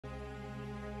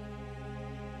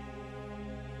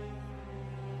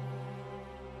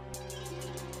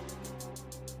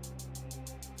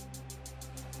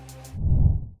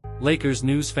Lakers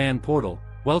News Fan Portal.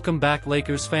 Welcome back,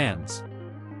 Lakers fans.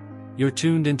 You're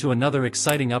tuned into another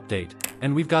exciting update,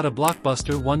 and we've got a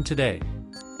blockbuster one today.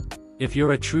 If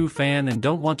you're a true fan and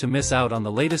don't want to miss out on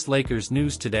the latest Lakers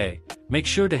news today, make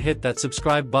sure to hit that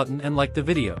subscribe button and like the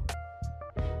video.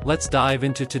 Let's dive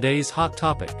into today's hot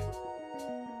topic.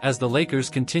 As the Lakers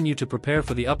continue to prepare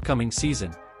for the upcoming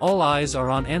season, all eyes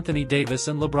are on Anthony Davis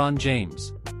and LeBron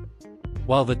James.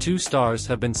 While the two stars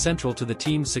have been central to the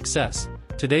team's success,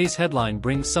 today's headline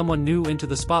brings someone new into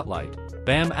the spotlight: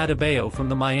 Bam Adebayo from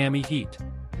the Miami Heat.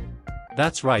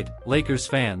 That's right, Lakers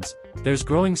fans, there's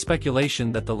growing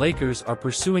speculation that the Lakers are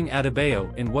pursuing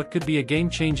Adebayo in what could be a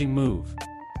game-changing move.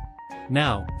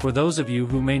 Now, for those of you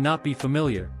who may not be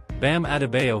familiar, Bam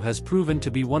Adebayo has proven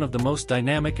to be one of the most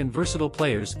dynamic and versatile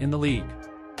players in the league.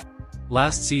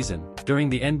 Last season, during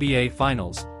the NBA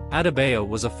Finals, Adebayo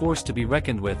was a force to be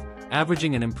reckoned with,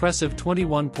 averaging an impressive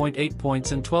 21.8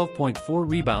 points and 12.4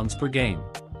 rebounds per game.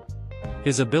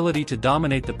 His ability to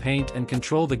dominate the paint and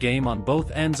control the game on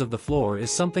both ends of the floor is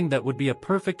something that would be a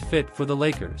perfect fit for the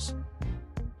Lakers.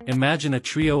 Imagine a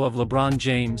trio of LeBron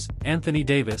James, Anthony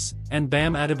Davis, and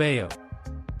Bam Adebayo.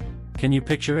 Can you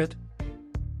picture it?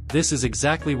 This is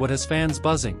exactly what has fans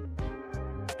buzzing.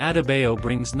 Adebayo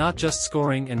brings not just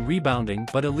scoring and rebounding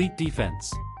but elite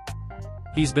defense.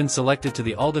 He's been selected to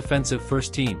the all-defensive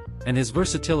first team, and his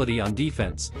versatility on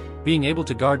defense, being able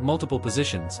to guard multiple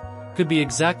positions, could be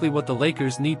exactly what the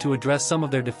Lakers need to address some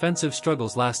of their defensive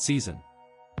struggles last season.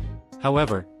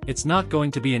 However, it's not going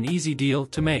to be an easy deal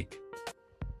to make.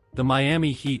 The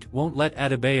Miami Heat won't let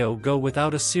Adebayo go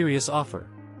without a serious offer.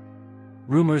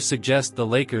 Rumors suggest the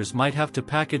Lakers might have to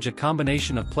package a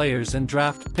combination of players and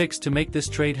draft picks to make this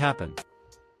trade happen.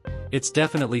 It's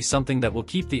definitely something that will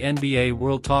keep the NBA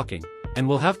world talking, and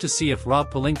we'll have to see if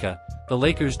Rob Pelinka, the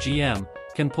Lakers GM,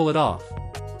 can pull it off.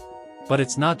 But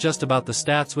it's not just about the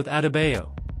stats with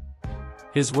Adebayo.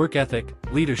 His work ethic,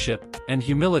 leadership, and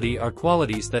humility are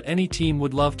qualities that any team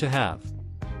would love to have.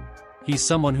 He's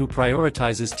someone who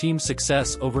prioritizes team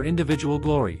success over individual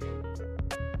glory.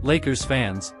 Lakers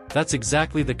fans, that's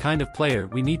exactly the kind of player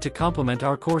we need to complement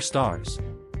our core stars.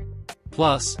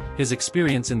 Plus, his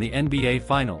experience in the NBA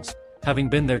Finals, having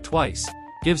been there twice,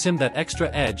 gives him that extra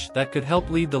edge that could help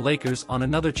lead the Lakers on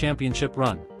another championship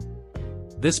run.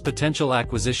 This potential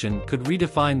acquisition could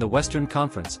redefine the Western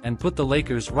Conference and put the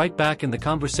Lakers right back in the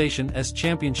conversation as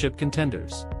championship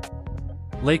contenders.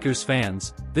 Lakers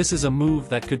fans, this is a move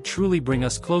that could truly bring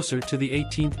us closer to the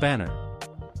 18th banner.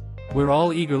 We're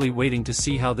all eagerly waiting to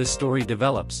see how this story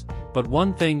develops, but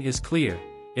one thing is clear: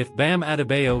 if Bam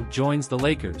Adebayo joins the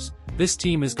Lakers, this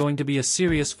team is going to be a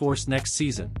serious force next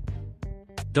season.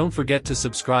 Don't forget to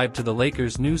subscribe to the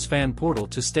Lakers News Fan Portal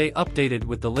to stay updated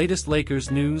with the latest Lakers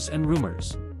news and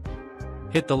rumors.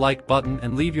 Hit the like button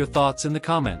and leave your thoughts in the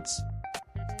comments.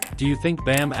 Do you think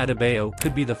Bam Adebayo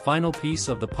could be the final piece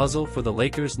of the puzzle for the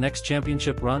Lakers' next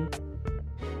championship run?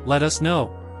 Let us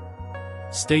know.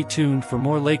 Stay tuned for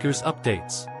more Lakers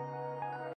updates.